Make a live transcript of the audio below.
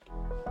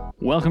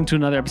Welcome to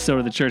another episode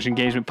of the Church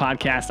Engagement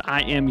Podcast.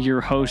 I am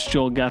your host,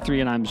 Joel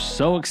Guthrie, and I'm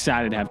so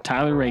excited to have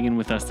Tyler Reagin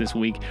with us this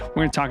week. We're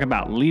going to talk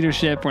about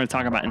leadership. We're going to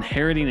talk about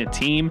inheriting a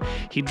team.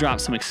 He dropped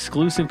some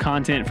exclusive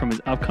content from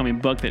his upcoming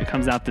book that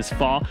comes out this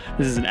fall.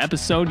 This is an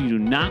episode you do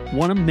not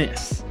want to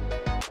miss.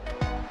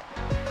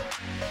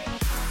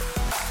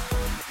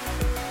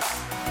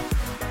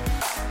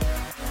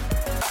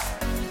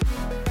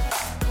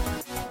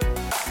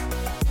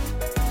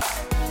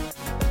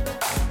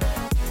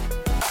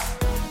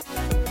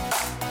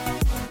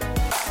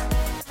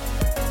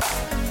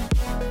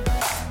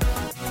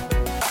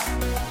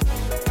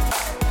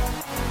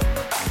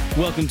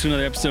 Welcome to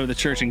another episode of the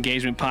Church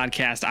Engagement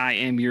Podcast. I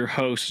am your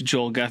host,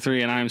 Joel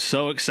Guthrie, and I'm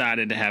so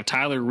excited to have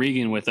Tyler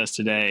Reagin with us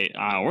today.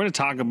 We're going to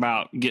talk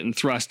about getting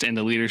thrust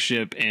into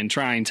leadership in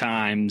trying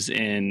times,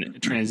 in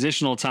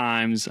transitional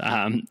times.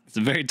 It's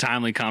a very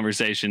timely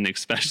conversation,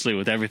 especially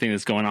with everything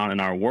that's going on in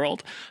our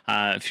world.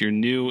 If you're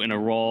new in a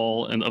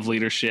role of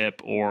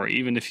leadership, or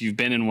even if you've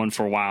been in one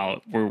for a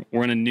while,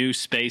 we're in a new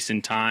space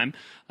and time.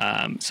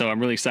 So I'm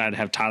really excited to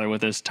have Tyler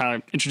with us.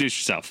 Tyler, introduce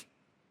yourself.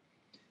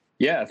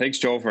 Yeah, thanks,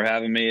 Joel, for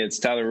having me. It's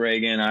Tyler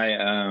Reagin.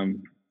 I,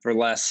 for the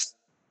last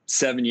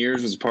 7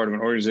 years, was a part of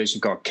an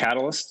organization called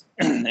Catalyst,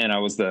 and I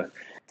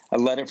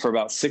led it for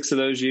about 6 of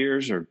those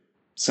years, or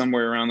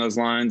somewhere around those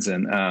lines.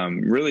 And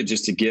really,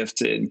 just a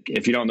gift.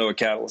 If you don't know what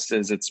Catalyst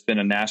is, it's been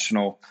a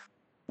national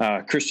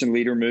Christian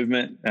leader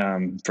movement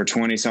for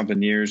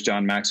 20-something years.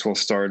 John Maxwell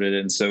started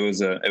it, and so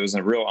it was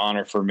a real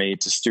honor for me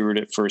to steward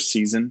it for a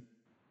season.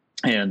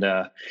 And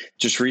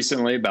just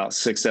recently, about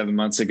 6-7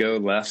 months ago,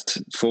 left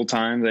full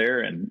time there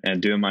and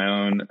doing my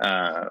own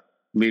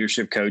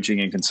leadership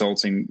coaching and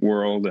consulting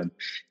world. And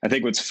I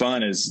think what's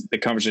fun is the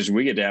conversation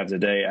we get to have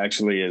today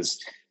actually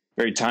is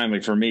very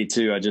timely for me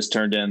too. I just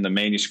turned in the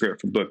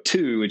manuscript for book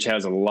 2, which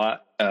has a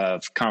lot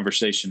of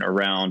conversation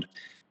around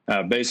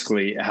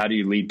basically how do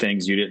you lead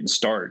things you didn't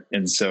start.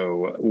 And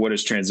so what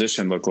does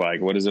transition look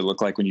like? What does it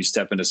look like when you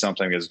step into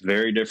something that's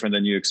very different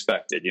than you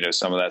expected?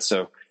 Some of that.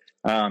 So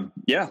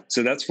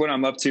so that's what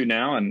I'm up to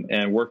now,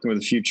 and working with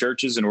a few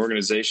churches and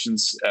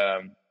organizations,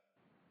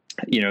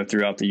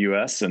 throughout the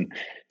U.S., and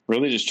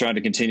really just trying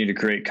to continue to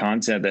create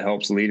content that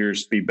helps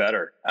leaders be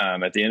better.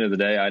 At the end of the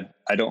day,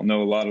 I don't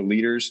know a lot of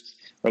leaders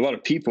or a lot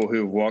of people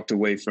who have walked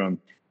away from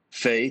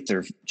faith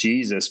or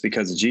Jesus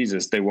because of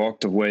Jesus. They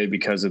walked away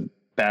because of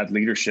bad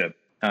leadership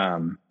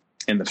in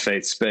the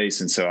faith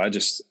space. And so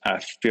I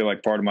feel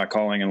like part of my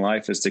calling in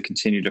life is to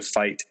continue to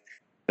fight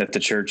that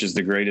the church is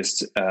the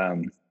greatest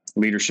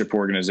leadership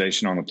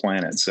organization on the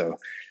planet. So,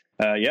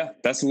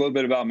 that's a little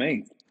bit about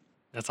me.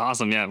 That's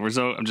awesome. Yeah,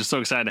 I'm just so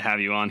excited to have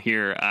you on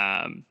here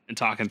and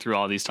talking through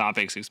all these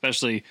topics,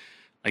 especially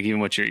like even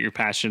what you're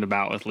passionate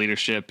about with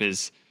leadership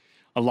is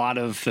a lot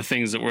of the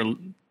things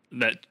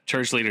that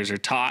church leaders are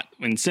taught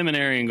in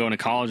seminary and going to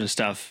college and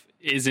stuff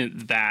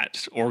isn't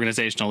that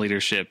organizational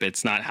leadership.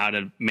 It's not how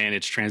to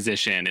manage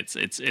transition.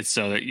 It's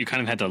so that you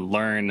kind of had to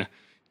learn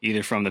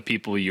either from the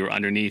people you were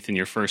underneath in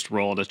your first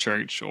role at a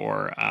church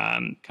or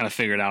kind of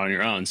figure it out on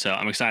your own. So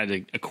I'm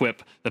excited to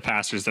equip the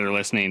pastors that are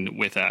listening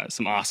with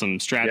some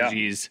awesome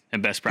strategies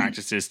and best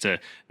practices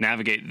to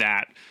navigate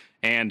that.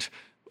 And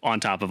on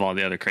top of all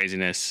the other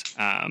craziness,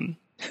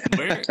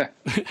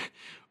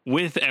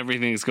 with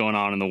everything that's going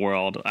on in the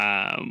world,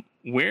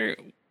 where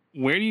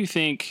do you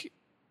think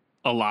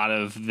a lot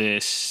of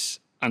this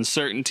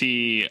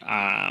uncertainty,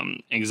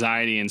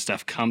 anxiety and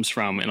stuff comes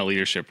from in a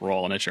leadership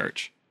role in a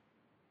church?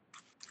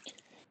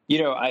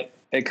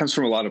 It comes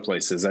from a lot of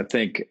places. I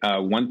think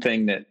one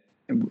thing that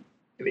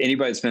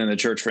anybody that's been in the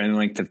church for any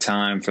length of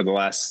time for the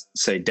last,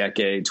 say,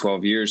 decade,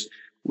 12 years,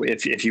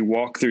 if you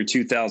walk through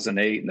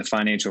 2008 and the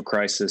financial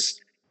crisis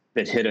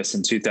that hit us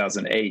in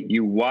 2008,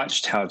 you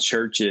watched how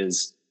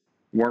churches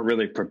weren't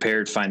really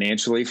prepared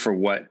financially for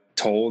what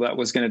toll that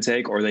was going to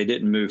take, or they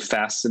didn't move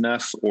fast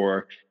enough,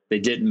 or they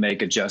didn't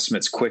make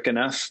adjustments quick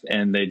enough.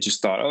 And they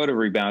just thought, it'll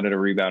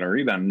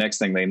rebound. Next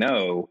thing they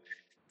know,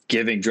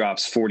 giving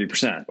drops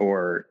 40%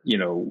 or,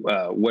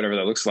 whatever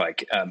that looks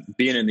like.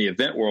 Being in the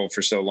event world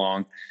for so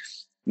long,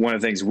 one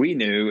of the things we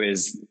knew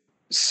is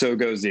so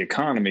goes the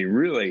economy,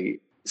 really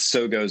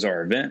so goes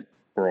our event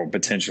world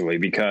potentially,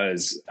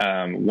 because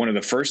one of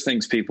the first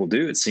things people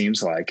do, it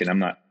seems like, and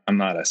I'm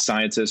not a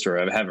scientist or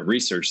I haven't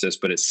researched this,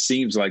 but it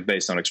seems like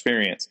based on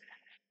experience,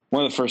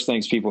 one of the first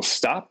things people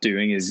stop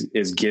doing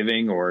is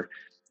giving or,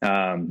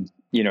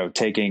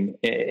 taking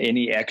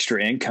any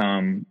extra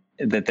income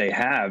that they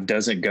have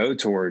doesn't go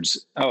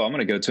towards, I'm going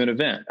to go to an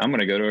event, I'm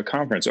going to go to a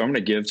conference, or I'm going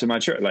to give to my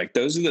church. Like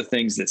those are the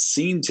things that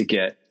seem to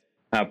get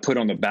put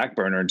on the back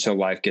burner until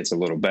life gets a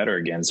little better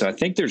again. So I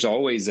think there's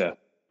always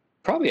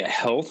probably a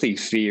healthy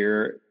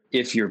fear,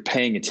 if you're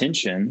paying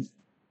attention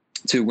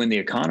to when the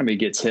economy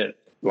gets hit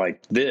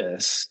like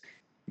this,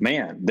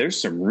 man,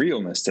 there's some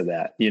realness to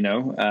that,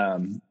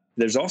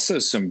 there's also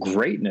some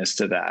greatness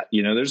to that.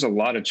 There's a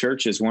lot of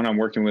churches, one I'm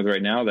working with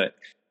right now, that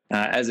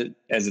as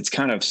it's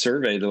kind of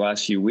surveyed the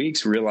last few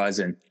weeks,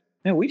 realizing,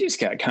 man, we just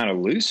got kind of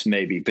loose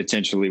maybe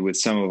potentially with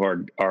some of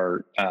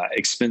our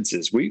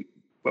expenses. We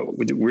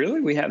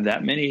have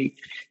that many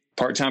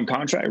part-time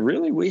contract.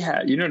 Really? We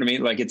had, you know what I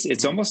mean? Like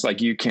it's almost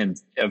like you can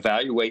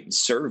evaluate and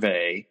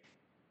survey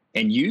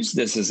and use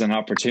this as an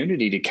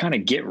opportunity to kind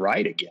of get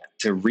right again,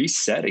 to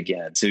reset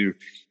again, to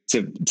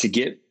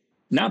get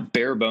not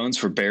bare bones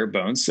for bare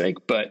bones sake,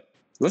 but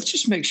let's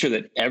just make sure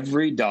that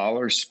every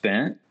dollar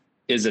spent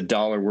is a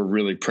dollar we're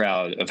really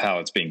proud of how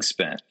it's being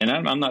spent. And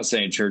I'm not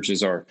saying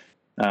churches are,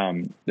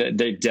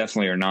 they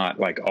definitely are not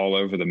like all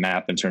over the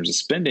map in terms of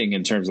spending,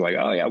 in terms of like,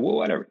 oh yeah, well,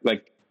 whatever.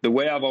 Like the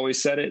way I've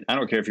always said it, I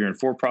don't care if you're in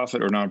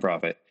for-profit or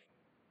nonprofit.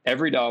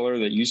 Every dollar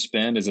that you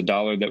spend is a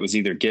dollar that was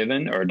either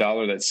given or a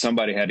dollar that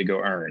somebody had to go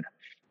earn.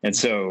 And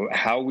so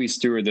how we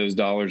steward those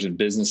dollars in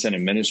business and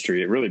in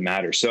ministry, it really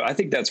matters. So I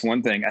think that's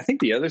one thing. I think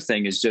the other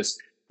thing is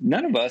just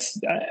none of us,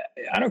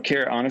 I don't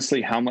care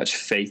honestly how much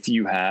faith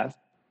you have.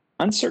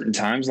 Uncertain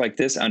times like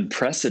this,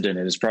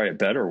 unprecedented is probably a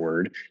better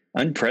word.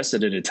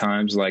 Unprecedented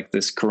times like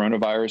this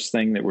coronavirus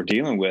thing that we're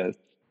dealing with,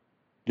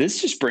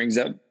 this just brings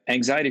up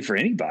anxiety for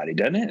anybody,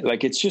 doesn't it?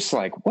 Like, it's just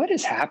like, what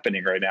is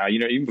happening right now? You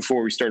know, even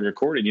before we started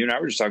recording, you and I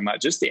were just talking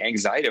about just the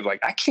anxiety of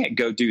like, I can't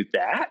go do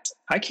that.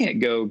 I can't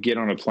go get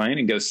on a plane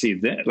and go see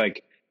that.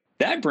 Like,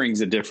 that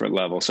brings a different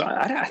level. So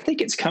I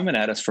think it's coming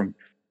at us from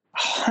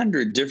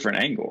 100 different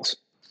angles.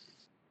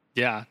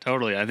 Yeah,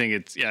 totally. I think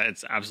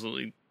it's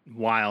absolutely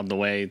wild the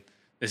way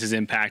this is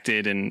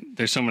impacted, and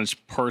there's so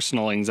much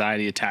personal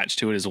anxiety attached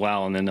to it as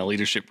well. And then the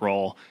leadership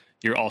role,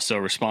 you're also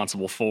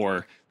responsible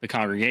for the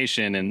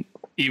congregation. And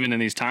even in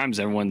these times,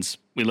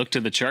 we look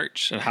to the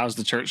church. How's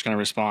the church going to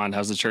respond?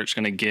 How's the church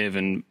going to give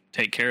and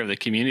take care of the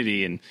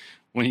community? And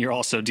when you're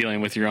also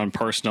dealing with your own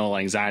personal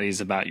anxieties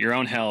about your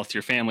own health,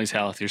 your family's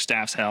health, your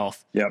staff's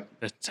health,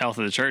 the health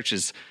of the church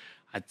it's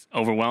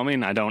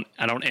overwhelming. I don't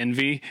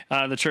envy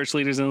the church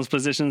leaders in those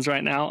positions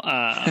right now,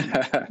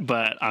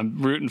 but I'm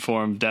rooting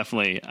for them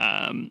definitely.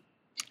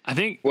 I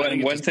think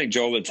one thing,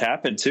 Joel, that's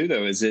happened too,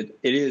 though, is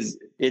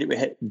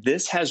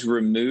this has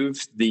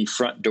removed the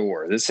front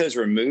door. This has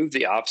removed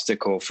the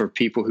obstacle for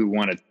people who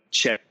want to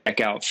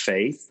check out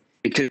faith,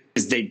 because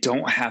they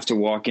don't have to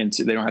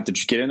they don't have to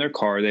get in their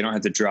car. They don't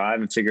have to drive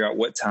and figure out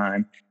what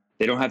time.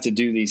 They don't have to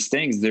do these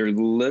things. They're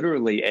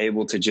literally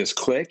able to just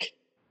click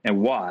and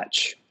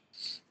watch.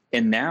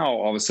 And now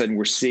all of a sudden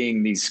we're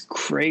seeing these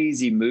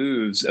crazy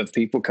moves of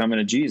people coming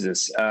to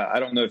Jesus.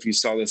 I don't know if you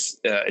saw this,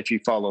 if you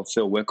follow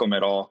Phil Wickham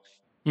at all,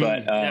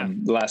 but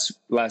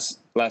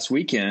last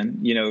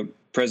weekend, you know,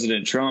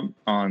 President Trump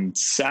on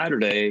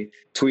Saturday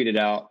tweeted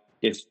out,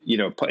 if, you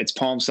know, it's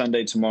Palm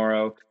Sunday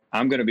tomorrow,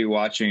 I'm going to be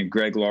watching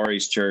Greg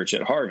Laurie's church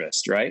at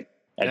Harvest, right?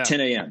 At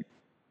 10 a.m.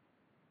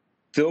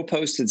 Phil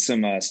posted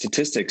some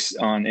statistics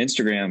on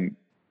Instagram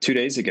 2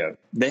 days ago.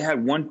 They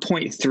had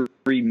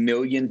 1.3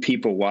 million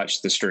people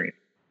watch the stream,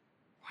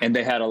 and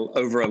they had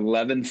over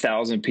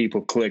 11,000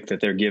 people click that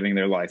they're giving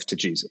their life to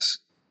Jesus.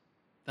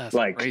 That's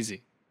like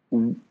crazy.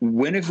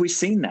 When have we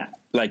seen that?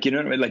 Like, you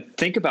know, like,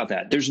 think about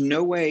that. There's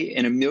no way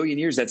in a million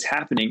years that's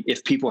happening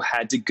if people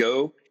had to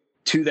go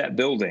to that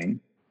building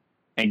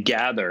and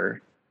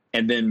gather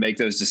and then make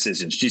those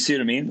decisions. Do you see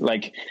what I mean?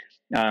 Like,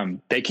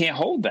 they can't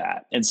hold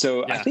that. And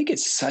so I think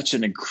it's such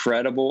an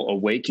incredible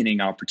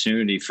awakening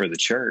opportunity for the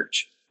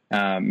church.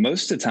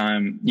 Most of the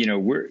time, you know,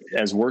 we're,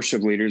 as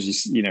worship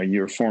leaders, you know,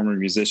 you're a former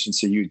musician,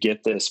 so you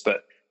get this,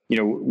 but you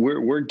know,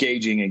 we're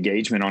gauging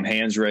engagement on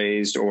hands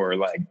raised or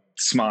like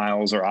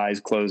smiles or eyes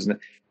closed.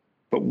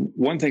 But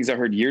one thing I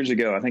heard years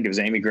ago, I think it was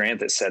Amy Grant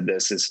that said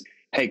this, is,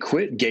 hey,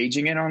 quit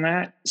gauging it on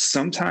that.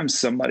 Sometimes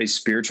somebody's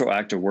spiritual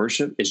act of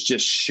worship is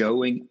just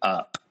showing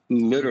up.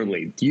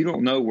 Literally, you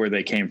don't know where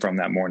they came from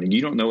that morning.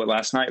 You don't know what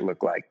last night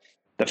looked like.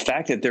 The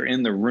fact that they're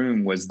in the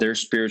room was their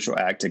spiritual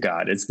act to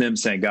God. It's them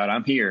saying, God,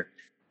 I'm here.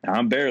 Now,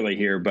 I'm barely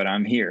here, but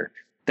I'm here.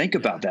 Think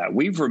about that.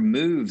 We've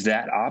removed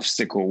that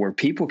obstacle where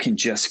people can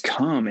just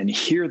come and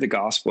hear the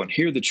gospel and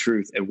hear the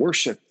truth and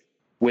worship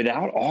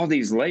without all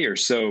these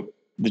layers. So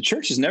the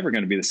church is never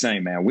going to be the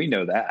same, man. We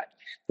know that.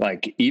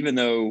 Like, even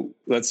though,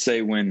 let's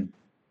say when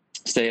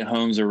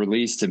stay-at-homes are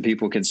released and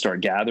people can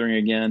start gathering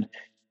again,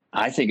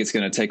 I think it's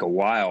going to take a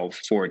while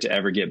for it to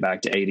ever get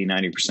back to 80,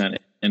 90%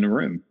 in the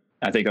room.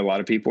 I think a lot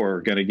of people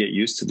are going to get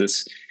used to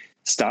this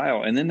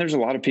style. And then there's a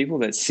lot of people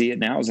that see it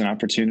now as an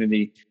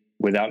opportunity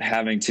without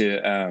having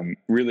to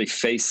really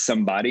face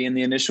somebody in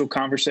the initial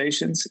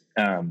conversations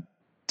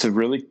to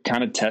really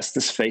kind of test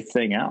this faith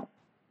thing out.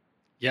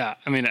 Yeah.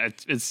 I mean,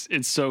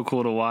 it's so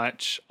cool to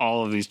watch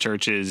all of these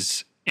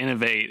churches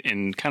innovate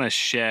and kind of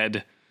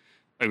shed,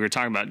 like we were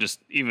talking about,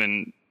 just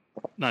even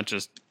not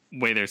just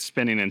way they're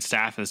spending in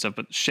staff and stuff,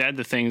 but shed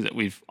the things that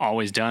we've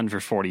always done for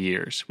 40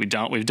 years. We've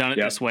done it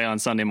this way on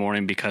Sunday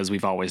morning because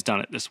we've always done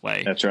it this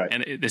way. That's right.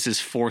 And this is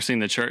forcing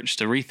the church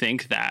to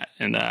rethink that.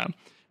 And,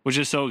 which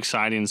is so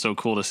exciting and so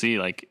cool to see.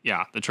 Like,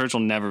 yeah, the church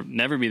will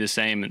never be the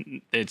same.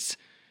 And it's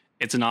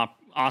an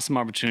awesome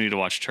opportunity to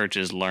watch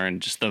churches learn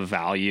just the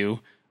value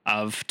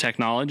of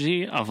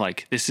technology, of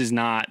like, this is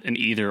not an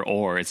either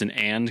or, it's an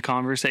and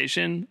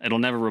conversation. It'll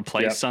never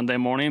replace Sunday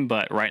morning,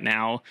 but right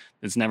now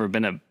it's never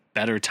been a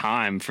better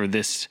time for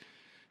this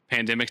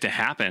pandemic to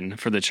happen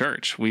for the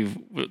church.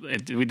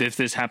 If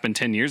this happened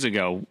 10 years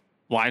ago,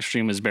 live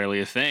stream is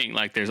barely a thing.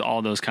 Like there's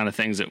all those kind of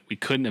things that we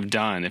couldn't have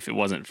done if it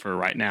wasn't for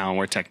right now and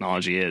where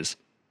technology is.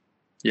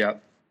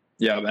 Yep.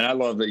 Yeah. And I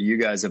love that you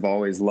guys have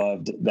always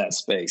loved that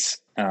space.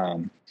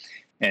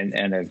 And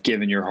have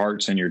given your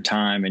hearts and your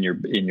time and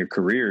your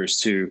careers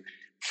to,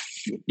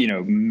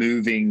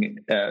 moving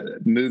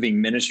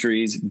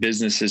ministries,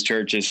 businesses,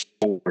 churches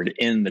forward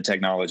in the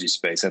technology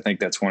space. I think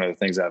that's one of the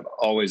things I've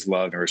always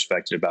loved and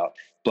respected about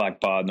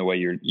Blackbaud and the way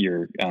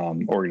your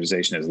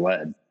organization is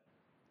led.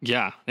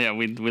 Yeah.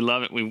 We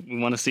love it. We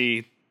want to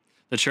see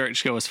the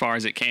church go as far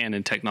as it can,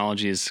 and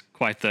technology is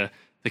quite the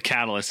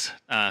catalyst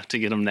to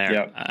get them there.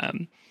 Yep.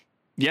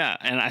 Yeah,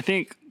 and I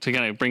think to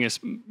kind of bring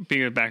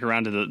it back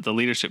around to the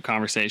leadership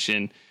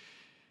conversation,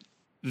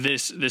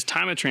 this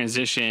time of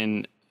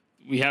transition,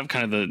 we have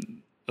kind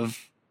of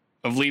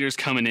leaders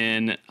coming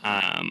in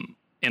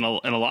a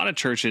lot of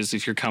churches.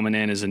 If you're coming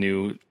in as a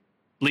new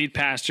lead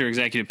pastor,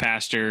 executive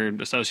pastor,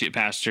 associate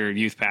pastor,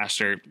 youth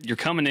pastor, you're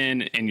coming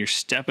in and you're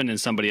stepping in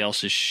somebody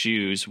else's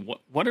shoes.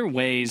 What are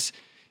ways,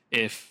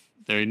 if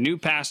they're new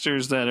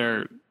pastors that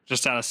are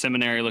just out of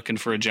seminary looking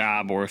for a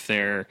job, or if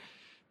they're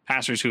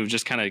pastors who have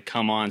just kind of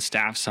come on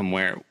staff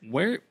somewhere,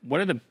 what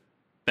are the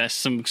best,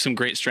 some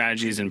great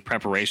strategies and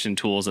preparation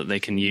tools that they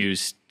can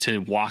use to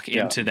walk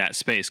into that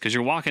space? Because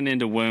you're walking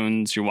into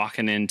wounds, you're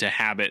walking into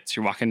habits,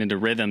 you're walking into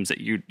rhythms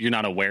that you're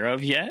not aware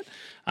of yet.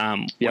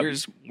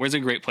 Where's a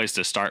great place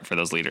to start for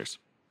those leaders?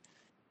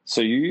 So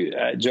you,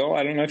 Joel,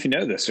 I don't know if you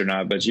know this or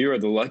not, but you are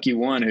the lucky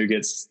one who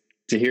gets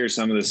to hear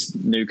some of this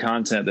new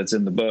content that's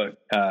in the book.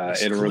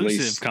 It'll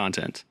release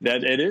content.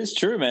 That it is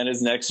true, man.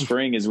 It's next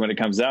spring is when it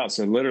comes out.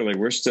 So literally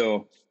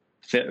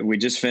we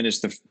just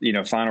finished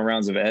the final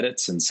rounds of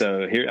edits. And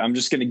so here, I'm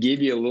just going to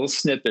give you a little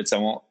snippets. I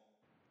won't,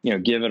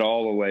 give it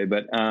all away,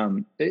 but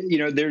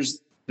there's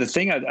the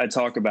thing I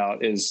talk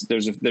about is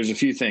there's a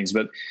few things,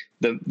 but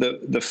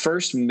the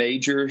first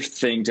major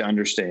thing to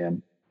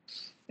understand,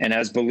 and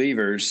as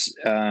believers,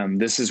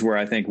 this is where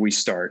I think we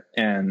start.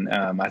 And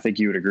I think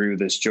you would agree with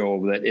this,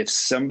 Joel, that if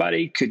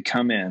somebody could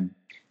come in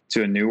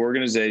to a new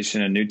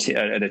organization,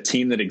 a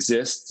team that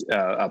exists,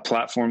 a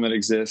platform that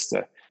exists,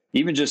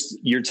 even just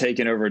you're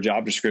taking over a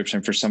job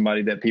description for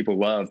somebody that people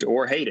loved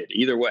or hated,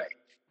 either way,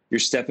 you're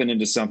stepping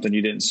into something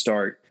you didn't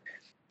start.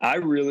 I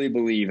really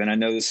believe, and I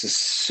know this is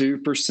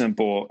super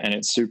simple and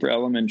it's super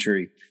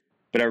elementary,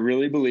 but I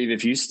really believe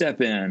if you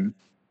step in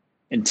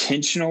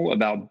intentional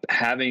about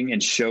having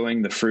and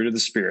showing the fruit of the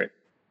Spirit,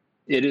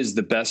 it is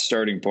the best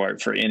starting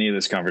point for any of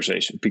this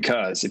conversation.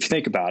 Because if you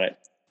think about it,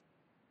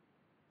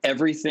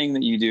 everything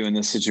that you do in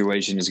this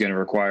situation is going to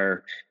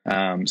require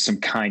some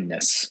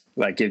kindness.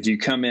 Like if you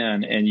come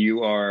in and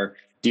you are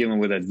dealing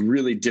with a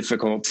really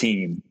difficult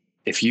team,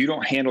 if you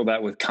don't handle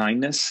that with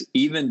kindness,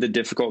 even the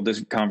difficult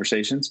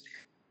conversations,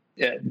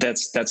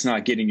 that's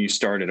not getting you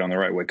started on the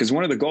right way. Because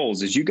one of the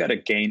goals is you got to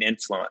gain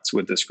influence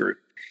with this group.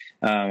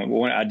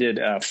 When I did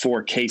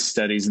 4 case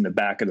studies in the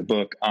back of the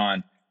book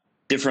on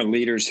different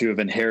leaders who have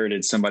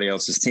inherited somebody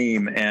else's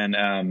team.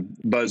 And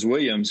Buzz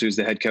Williams, who's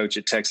the head coach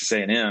at Texas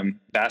A&M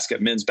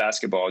men's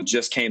basketball,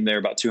 just came there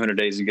about 200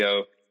 days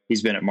ago.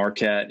 He's been at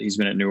Marquette. He's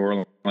been at New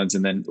Orleans.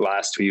 And then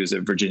last he was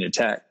at Virginia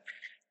Tech.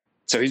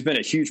 So he's been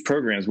at huge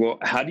programs. Well,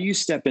 how do you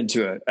step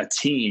into a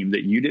team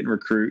that you didn't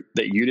recruit,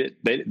 that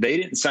they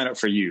didn't sign up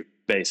for you,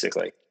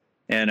 basically?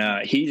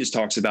 And he just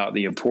talks about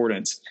the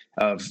importance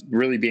of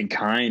really being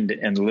kind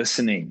and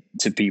listening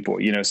to people.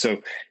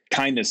 So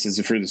kindness is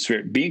the fruit of the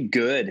Spirit. Being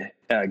good,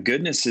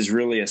 goodness is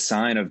really a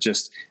sign of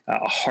just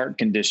a heart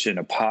condition,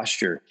 a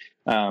posture.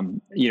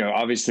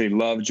 Obviously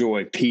love,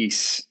 joy,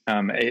 peace.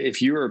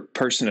 If you're a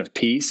person of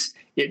peace,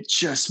 it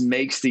just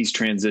makes these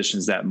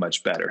transitions that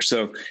much better.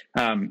 So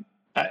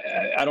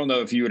I don't know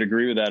if you would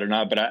agree with that or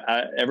not, but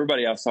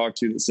everybody I've talked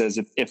to that says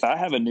if I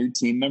have a new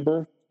team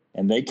member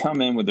and they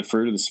come in with the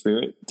fruit of the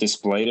Spirit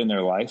displayed in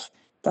their life,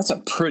 that's a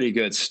pretty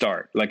good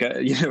start. Like, what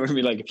I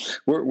mean? Like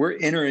we're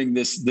entering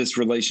this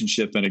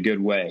relationship in a good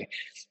way.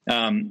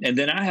 And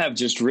then I have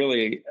just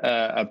really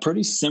a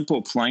pretty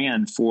simple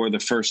plan for the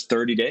first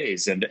 30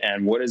 days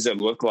and what does it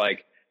look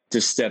like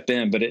to step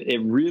in? But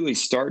it really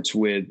starts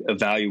with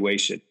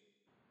evaluation.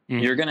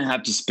 Mm-hmm. You're going to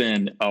have to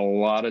spend a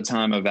lot of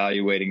time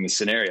evaluating the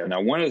scenario.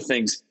 Now, one of the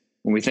things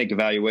when we think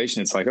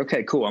evaluation, it's like,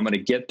 okay, cool, I'm going to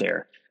get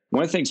there.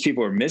 One of the things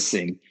people are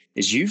missing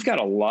is you've got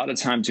a lot of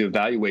time to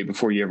evaluate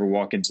before you ever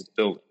walk into the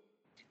building.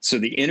 So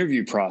the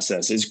interview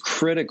process is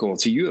critical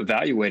to you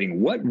evaluating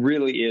what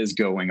really is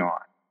going on.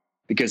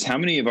 Because how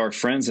many of our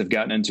friends have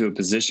gotten into a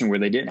position where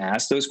they didn't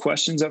ask those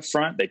questions up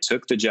front? They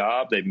took the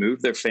job, they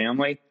moved their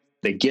family,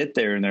 they get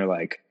there and they're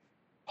like,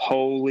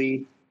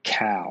 holy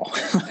cow.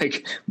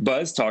 Like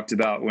Buzz talked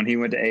about when he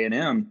went to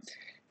A&M,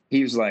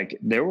 he was like,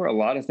 there were a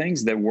lot of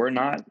things that were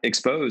not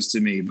exposed to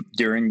me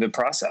during the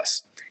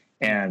process.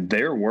 And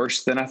they're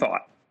worse than I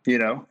thought,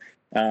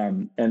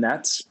 and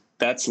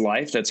that's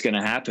life. That's going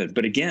to happen.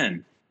 But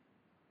again,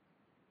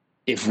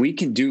 if we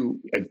can do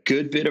a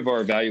good bit of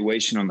our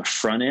evaluation on the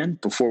front end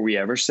before we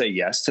ever say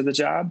yes to the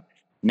job,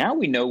 now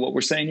we know what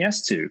we're saying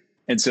yes to.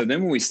 And so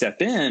then when we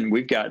step in,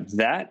 we've got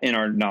that in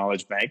our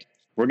knowledge bank.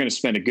 We're going to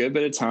spend a good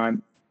bit of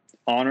time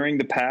honoring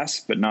the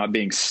past, but not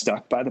being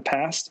stuck by the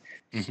past.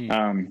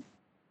 Mm-hmm.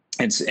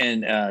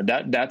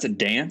 That's a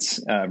dance.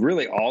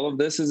 Really, all of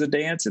this is a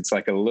dance. It's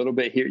like a little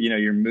bit here,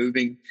 you're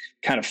moving,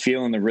 kind of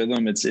feeling the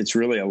rhythm. It's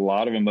really a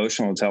lot of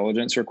emotional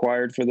intelligence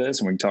required for this,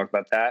 and we can talk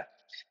about that.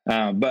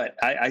 But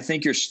I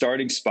think your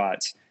starting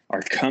spots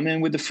are come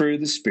in with the fruit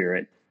of the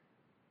Spirit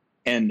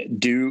and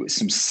do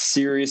some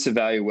serious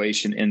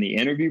evaluation in the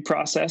interview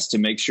process to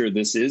make sure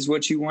this is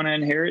what you want to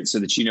inherit, so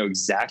that you know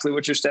exactly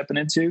what you're stepping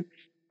into.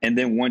 And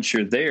then once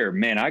you're there,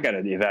 man, I got to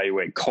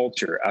evaluate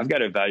culture. I've got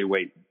to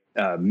evaluate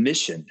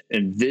mission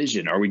and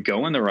vision. Are we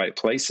going the right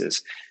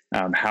places?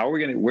 Where are we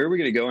going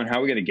to go, and how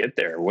are we going to get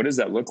there? What does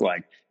that look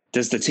like?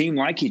 Does the team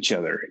like each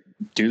other?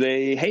 Do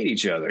they hate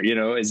each other?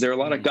 Is there a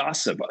lot of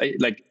gossip?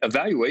 Like,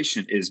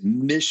 evaluation is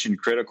mission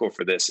critical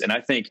for this. And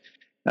I think,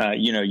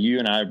 you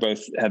and I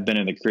both have been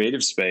in the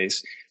creative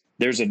space.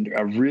 There's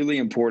a really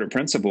important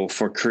principle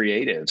for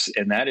creatives,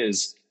 and that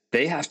is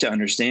they have to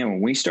understand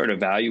when we start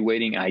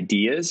evaluating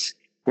ideas,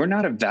 we're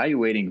not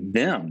evaluating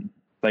them.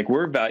 Like,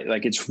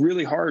 it's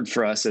really hard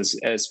for us as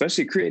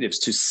especially creatives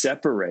to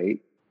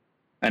separate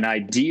an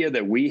idea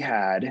that we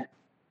had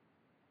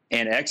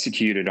and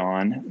executed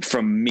on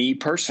from me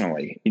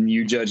personally, and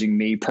you judging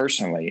me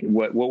personally.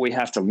 What we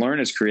have to learn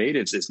as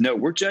creatives is, no,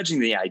 we're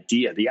judging the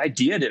idea. The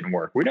idea didn't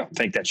work. We don't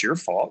think that's your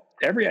fault.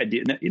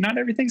 Not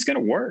everything's going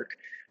to work,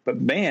 but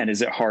man,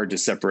 is it hard to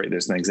separate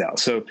those things out.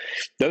 So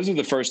those are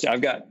the first. I've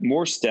got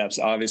more steps,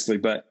 obviously,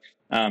 but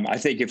I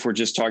think if we're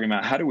just talking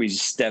about how do we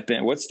step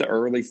in, what's the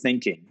early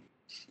thinking?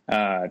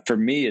 For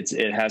me,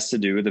 it has to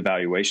do with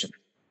evaluation.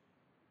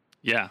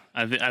 Yeah,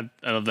 I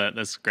love that.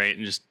 That's great.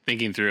 And just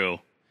thinking through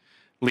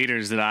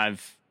leaders that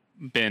I've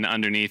been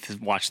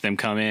underneath, watched them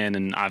come in,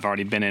 and I've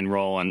already been in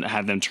role and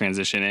had them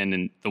transition in,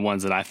 and the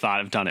ones that I thought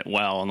have done it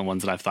well and the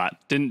ones that I thought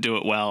didn't do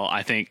it well.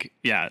 I think,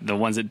 the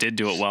ones that did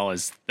do it well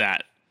is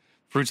that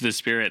fruits of the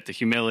Spirit, the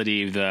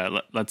humility,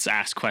 let's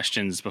ask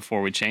questions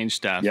before we change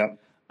stuff. Yep.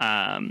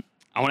 I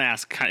want to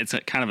ask, it's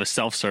kind of a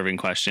self-serving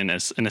question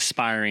as an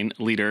aspiring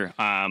leader.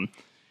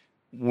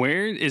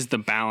 Where is the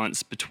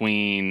balance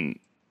between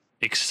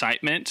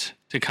excitement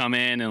to come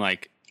in and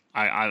like,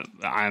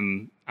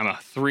 I'm a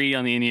 3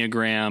 on the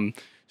Enneagram,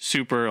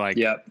 super like,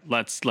 yep,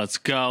 let's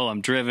go.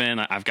 I'm driven.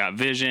 I've got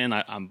vision.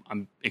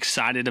 I'm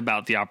excited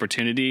about the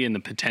opportunity and the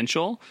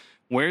potential.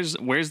 Where's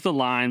the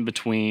line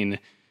between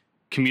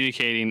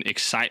communicating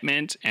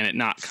excitement and it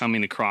not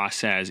coming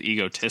across as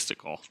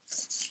egotistical?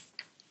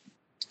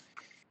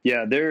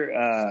 Yeah,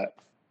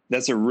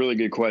 that's a really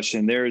good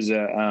question. There's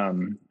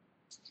a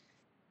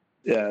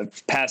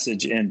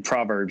passage in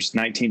Proverbs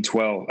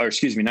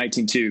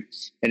 19:2,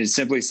 and it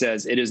simply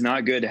says, "It is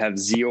not good to have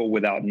zeal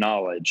without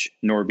knowledge,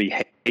 nor be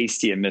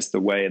hasty and miss the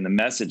way." And the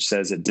Message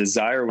says that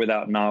desire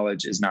without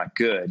knowledge is not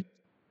good,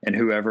 and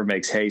whoever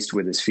makes haste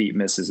with his feet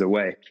misses the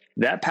way.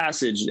 That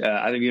passage,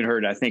 I've even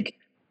heard, I think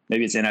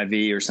maybe it's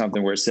NIV or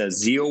something, where it says,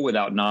 "Zeal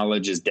without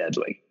knowledge is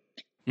deadly."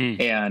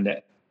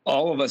 And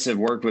all of us have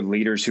worked with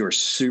leaders who are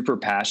super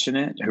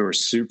passionate, who are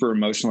super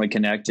emotionally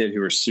connected,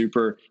 who are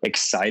super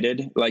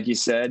excited, like you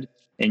said,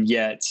 and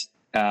yet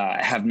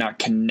have not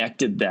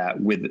connected that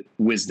with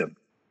wisdom.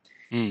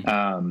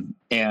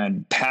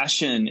 And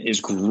passion is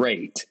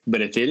great,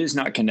 but if it is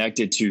not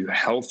connected to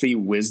healthy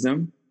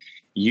wisdom,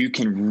 you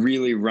can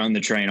really run the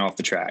train off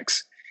the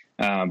tracks.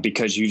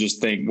 Because you just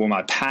think, well,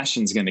 my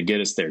passion's going to get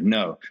us there.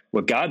 No,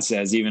 what God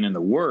says, even in the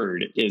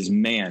Word, is,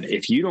 man,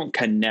 if you don't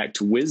connect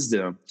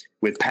wisdom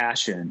with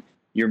passion,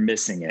 you're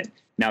missing it.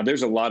 Now,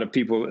 there's a lot of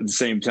people at the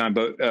same time,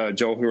 but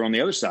Joel, who are on the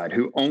other side,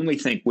 who only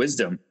think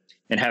wisdom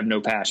and have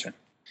no passion.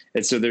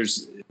 And so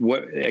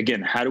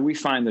how do we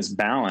find this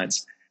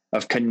balance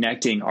of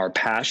connecting our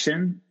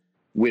passion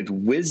with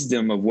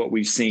wisdom of what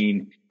we've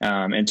seen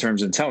in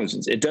terms of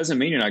intelligence? It doesn't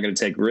mean you're not going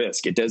to take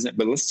risk. It doesn't,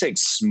 but let's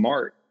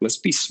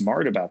be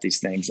smart about these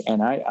things.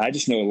 And I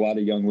just know a lot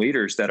of young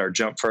leaders that are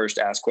jump first,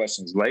 ask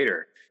questions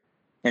later.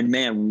 And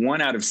man,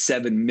 1 out of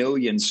 7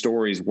 million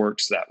stories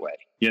works that way.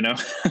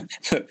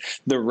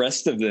 The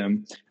rest of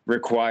them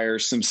require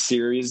some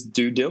serious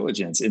due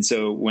diligence. And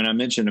so when I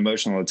mentioned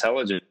emotional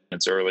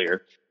intelligence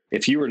earlier,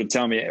 if you were to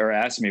tell me or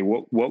ask me,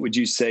 what would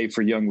you say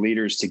for young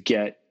leaders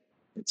to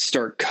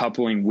start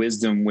coupling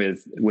wisdom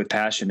with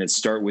passion? It's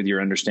start with your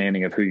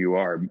understanding of who you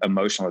are,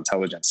 emotional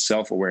intelligence,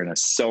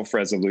 self-awareness,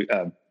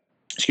 self-resolution.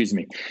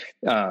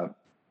 How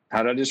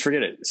did I just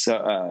forget it?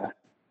 So,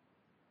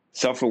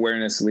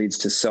 self-awareness leads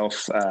to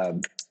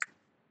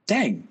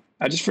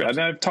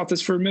I've taught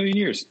this for a million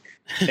years.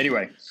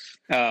 Anyway,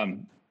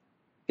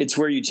 it's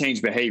where you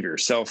change behavior.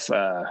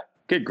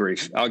 Good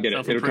grief. I'll get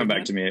it. It'll come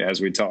back to me as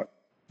we talk.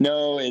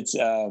 No, it's,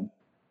 I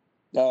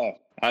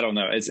don't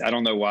know. I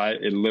don't know why.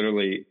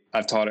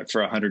 I've taught it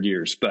for 100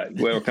 years, but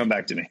it'll come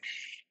back to me.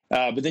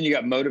 But then you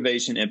got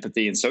motivation,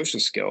 empathy, and social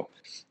skill.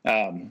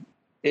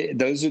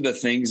 Those are the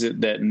things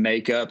that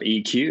make up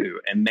EQ.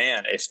 And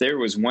man, if there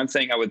was one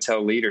thing I would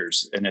tell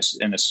leaders and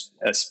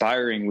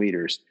aspiring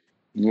leaders,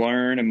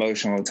 learn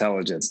emotional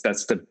intelligence.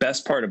 That's the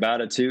best part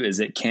about it too, is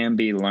it can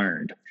be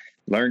learned.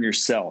 learn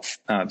yourself.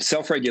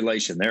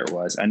 Self-regulation. There it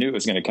was. I knew it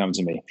was going to come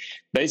to me.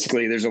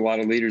 Basically, there's a lot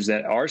of leaders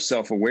that are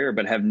self-aware,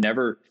 but have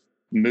never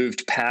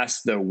moved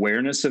past the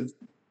awareness of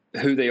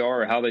who they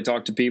are or how they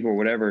talk to people or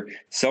whatever.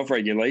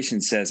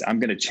 Self-regulation says, I'm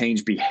going to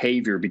change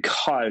behavior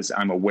because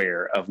I'm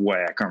aware of what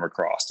I come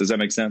across. Does that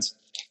make sense?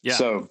 Yeah.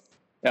 So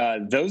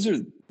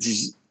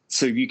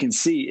so you can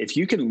see, if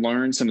you can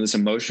learn some of this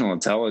emotional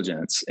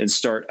intelligence and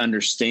start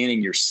understanding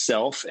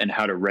yourself and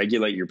how to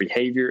regulate your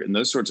behavior and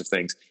those sorts of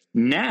things.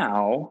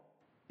 Now,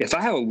 if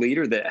I have a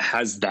leader that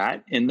has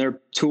that in their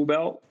tool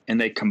belt and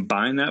they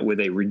combine that with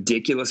a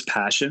ridiculous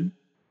passion,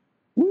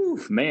 woo,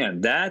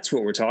 man, that's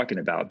what we're talking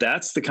about.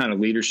 That's the kind of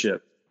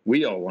leadership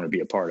we all want to be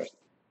a part of.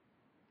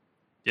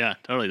 Yeah,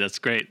 totally. That's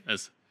great.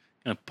 That's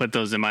going to put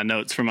those in my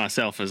notes for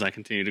myself as I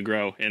continue to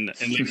grow in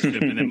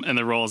leadership and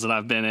the roles that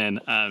I've been in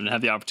and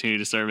have the opportunity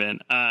to serve in.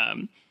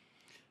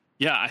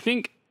 Yeah, I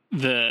think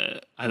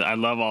I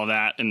love all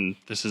that. And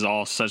this is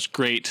all such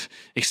great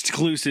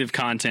exclusive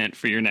content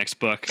for your next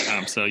book.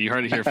 So you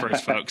heard it here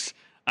first, folks.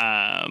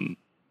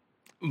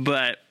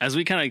 But as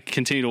we kind of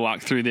continue to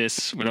walk through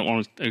this,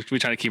 we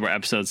try to keep our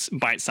episodes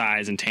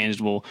bite-sized and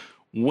tangible.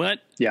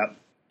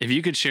 If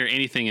you could share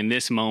anything in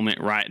this moment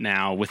right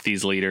now with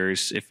these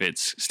leaders, if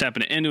it's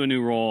stepping into a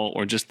new role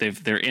or just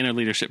they're in a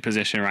leadership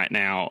position right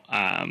now,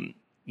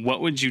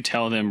 what would you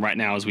tell them right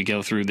now as we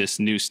go through this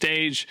new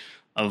stage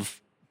of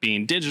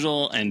being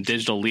digital and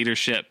digital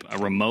leadership, a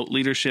remote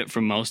leadership for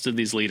most of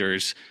these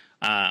leaders?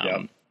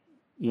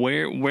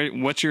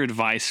 What's your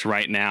advice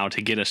right now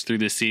to get us through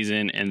this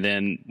season? And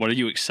then what are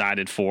you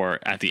excited for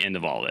at the end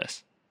of all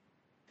this?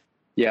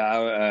 Yeah,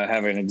 I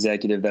have an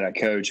executive that I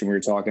coach, and we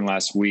were talking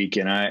last week,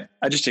 and I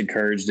just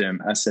encouraged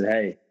him. I said,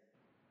 hey,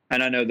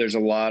 and I know there's a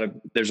lot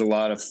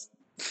of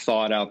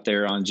thought out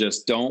there on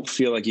just don't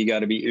feel like you got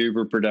to be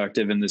uber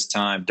productive in this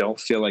time. Don't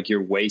feel like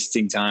you're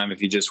wasting time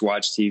if you just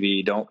watch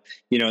TV.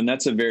 And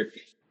that's a very,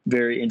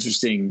 very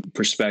interesting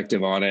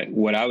perspective on it.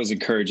 What I was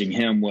encouraging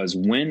him was,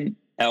 when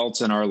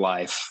else in our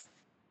life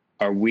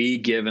are we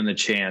given the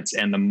chance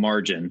and the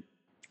margin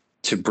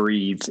to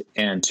breathe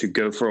and to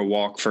go for a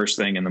walk first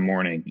thing in the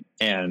morning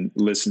and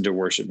listen to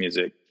worship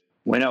music?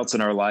 When else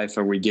in our life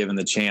are we given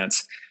the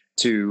chance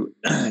to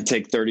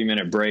take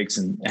 30-minute breaks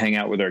and hang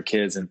out with our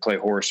kids and play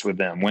horse with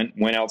them?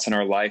 When else in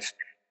our life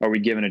are we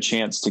given a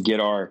chance to get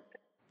our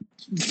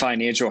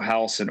financial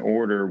house in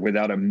order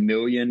without a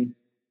million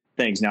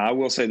things? Now, I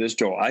will say this,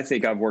 Joel, I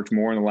think I've worked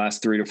more in the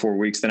last 3 to 4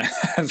 weeks than I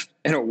have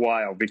in a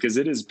while, because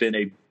it has been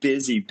a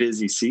busy,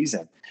 busy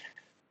season.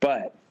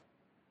 But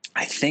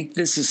I think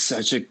this is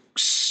such a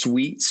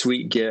sweet,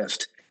 sweet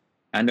gift.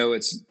 I know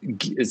it's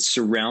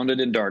surrounded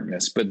in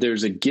darkness, but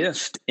there's a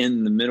gift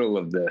in the middle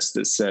of this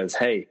that says,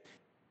 hey,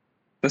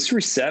 let's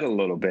reset a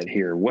little bit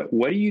here. What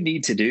do you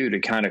need to do to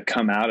kind of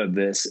come out of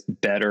this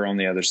better on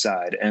the other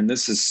side? And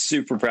this is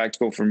super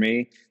practical for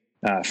me.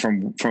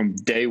 From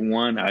day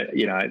one,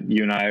 you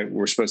and I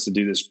were supposed to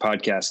do this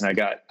podcast, and I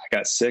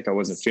got sick. I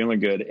wasn't feeling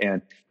good,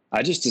 and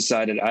I just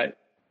decided I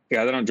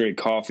don't drink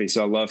coffee,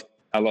 so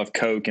I love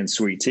Coke and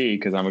sweet tea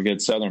because I'm a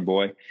good Southern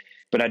boy,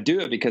 but I do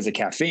it because of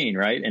caffeine,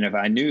 right? And if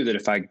I knew that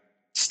if I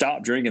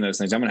stop drinking those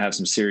things, I'm going to have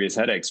some serious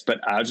headaches. But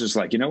I was just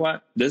like, you know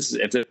what?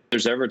 If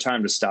there's ever a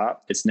time to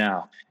stop, it's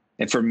now.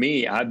 And for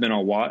me, I've been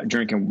on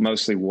drinking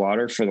mostly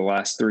water for the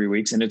last 3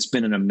 weeks, and it's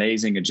been an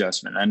amazing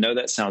adjustment. I know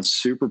that sounds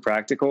super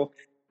practical,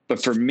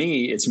 but for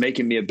me, it's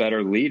making me a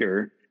better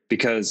leader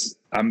because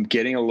I'm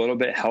getting a little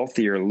bit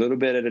healthier, a little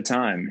bit at a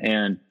time.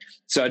 And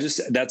so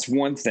that's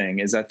one thing,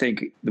 is I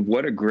think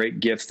what a great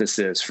gift this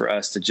is for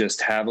us to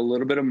just have a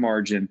little bit of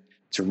margin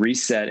to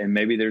reset. And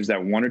maybe there's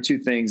that 1 or 2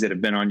 things that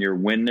have been on your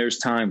when there's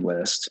time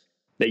list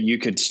that you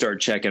could start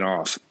checking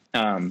off.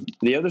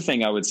 The other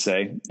thing I would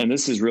say, and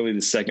this is really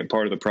the second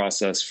part of the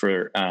process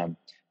for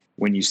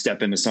when you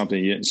step into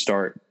something you didn't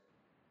start,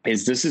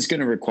 is this is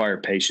going to require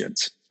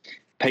patience.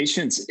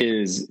 Patience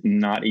is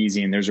not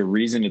easy, and there's a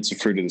reason it's a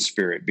fruit of the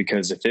Spirit,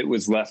 because if it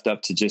was left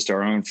up to just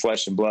our own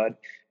flesh and blood,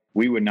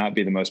 we would not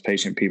be the most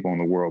patient people in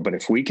the world. But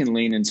if we can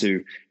lean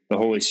into the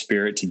Holy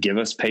Spirit to give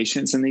us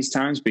patience in these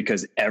times,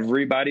 because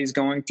everybody's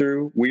going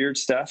through weird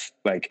stuff,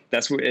 like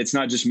it's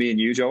not just me and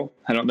you, Joel.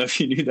 I don't know if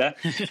you knew that,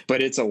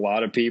 but it's a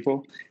lot of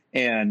people,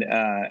 and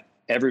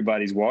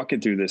everybody's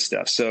walking through this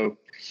stuff. So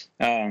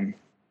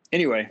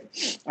anyway,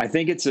 I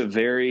think it's a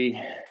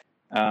very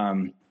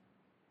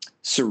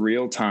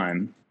surreal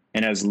time.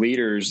 And as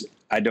leaders,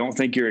 I don't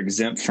think you're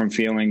exempt from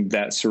feeling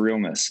that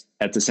surrealness.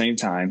 At the same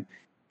time,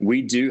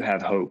 we do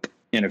have hope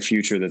in a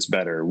future that's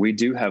better. We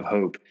do have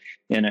hope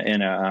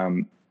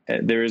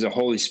there is a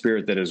Holy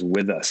Spirit that is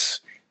with us.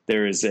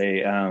 There is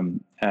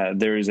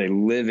a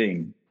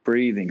living,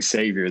 breathing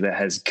Savior that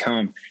has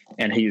come,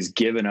 and He has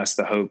given us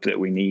the hope that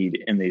we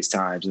need in these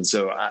times. And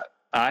so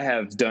I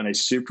have done a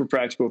super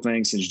practical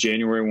thing since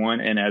January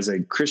 1. And as a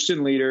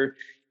Christian leader,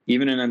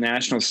 even in a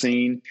national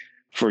scene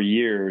for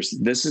years,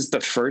 this is the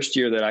first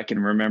year that I can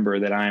remember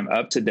that I am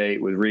up to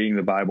date with reading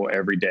the Bible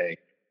every day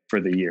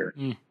for the year.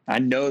 I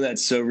know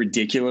that's so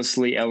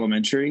ridiculously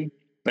elementary,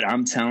 But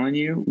I'm telling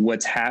you,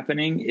 what's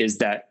happening is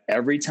that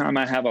every time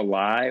I have a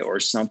lie or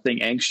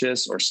something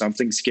anxious or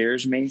something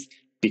scares me,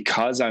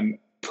 because I'm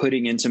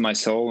putting into my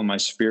soul and my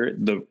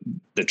spirit the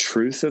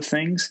truth of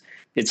things,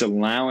 it's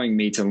allowing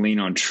me to lean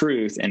on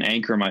truth and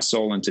anchor my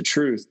soul into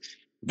truth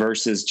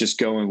versus just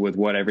going with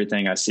what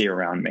everything I see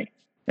around me.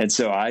 And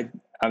so I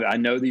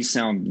know these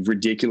sound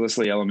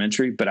ridiculously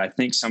elementary, but I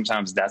think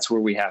sometimes that's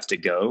where we have to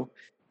go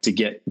to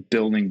get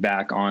building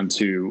back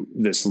onto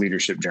this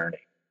leadership journey.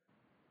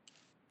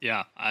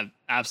 Yeah, I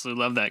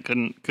absolutely love that.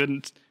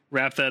 Couldn't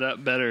wrap that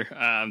up better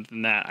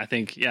than that. I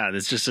think, yeah,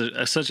 it's just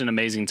such an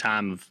amazing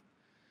time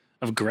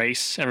of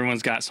grace.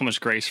 Everyone's got so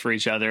much grace for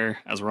each other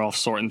as we're all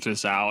sorting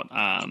this out.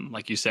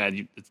 Like you said,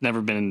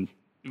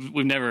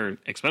 we've never,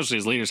 especially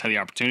as leaders, had the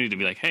opportunity to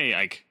be like, hey,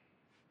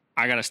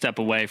 I got to step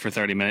away for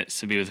 30 minutes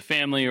to be with the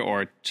family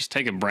or just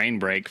take a brain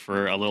break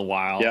for a little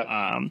while. Yep.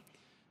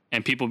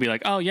 And people be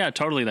like, oh yeah,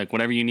 totally. Like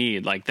whatever you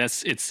need. Like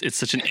it's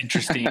such an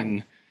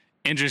interesting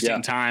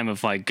time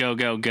of like, go.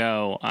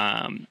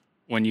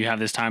 When you have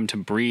this time to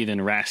breathe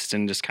and rest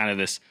and just kind of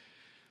this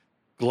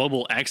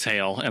global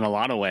exhale in a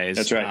lot of ways.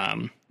 That's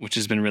right. Which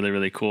has been really,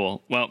 really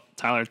cool. Well,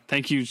 Tyler,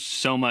 thank you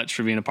so much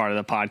for being a part of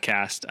the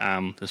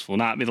podcast. This will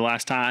not be the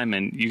last time.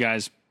 And you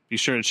guys be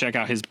sure to check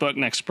out his book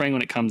next spring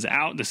when it comes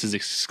out. This is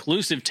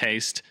exclusive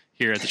taste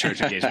here at the Church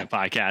Engagement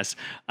Podcast.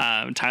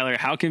 Tyler,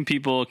 how can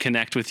people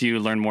connect with you,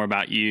 learn more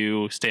about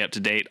you, stay up to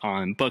date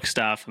on book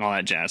stuff and all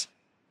that jazz?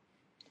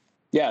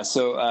 Yeah,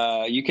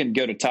 so you can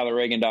go to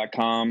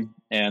tylerreagin.com,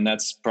 and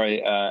that's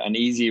probably an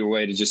easier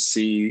way to just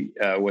see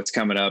what's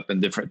coming up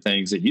and different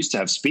things. It used to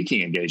have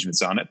speaking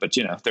engagements on it, but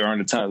there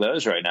aren't a ton of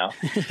those right now.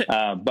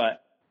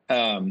 But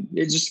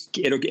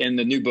it'll in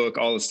the new book,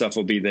 all the stuff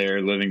will be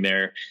there, living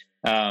there.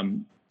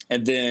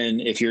 And then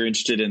if you're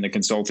interested in the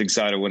consulting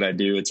side of what I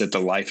do, it's at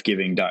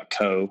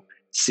thelifegiving.co,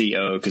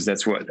 because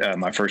that's what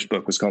my first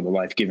book was called, The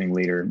Life-Giving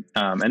Leader.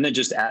 And then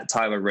just at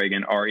Tyler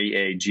Reagin,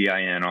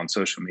 Reagin on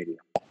social media.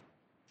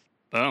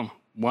 Oh,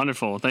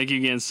 wonderful. Thank you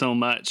again so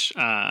much.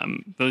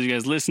 Those of you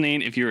guys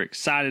listening, if you're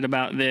excited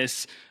about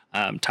this,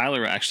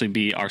 Tyler will actually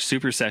be our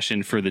super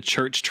session for the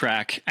church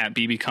track at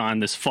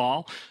BBCon this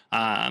fall.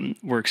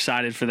 We're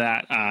excited for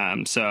that.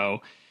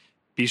 So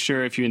be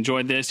sure if you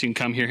enjoyed this, you can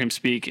come hear him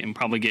speak and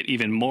probably get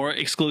even more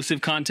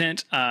exclusive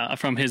content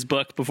from his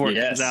book before it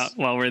comes out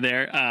while we're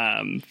there.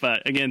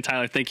 But again,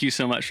 Tyler, thank you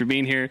so much for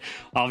being here.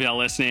 All of y'all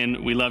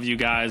listening, we love you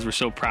guys. We're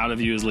so proud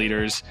of you as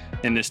leaders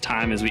in this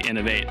time as we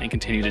innovate and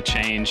continue to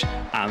change.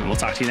 We'll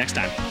talk to you next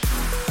time.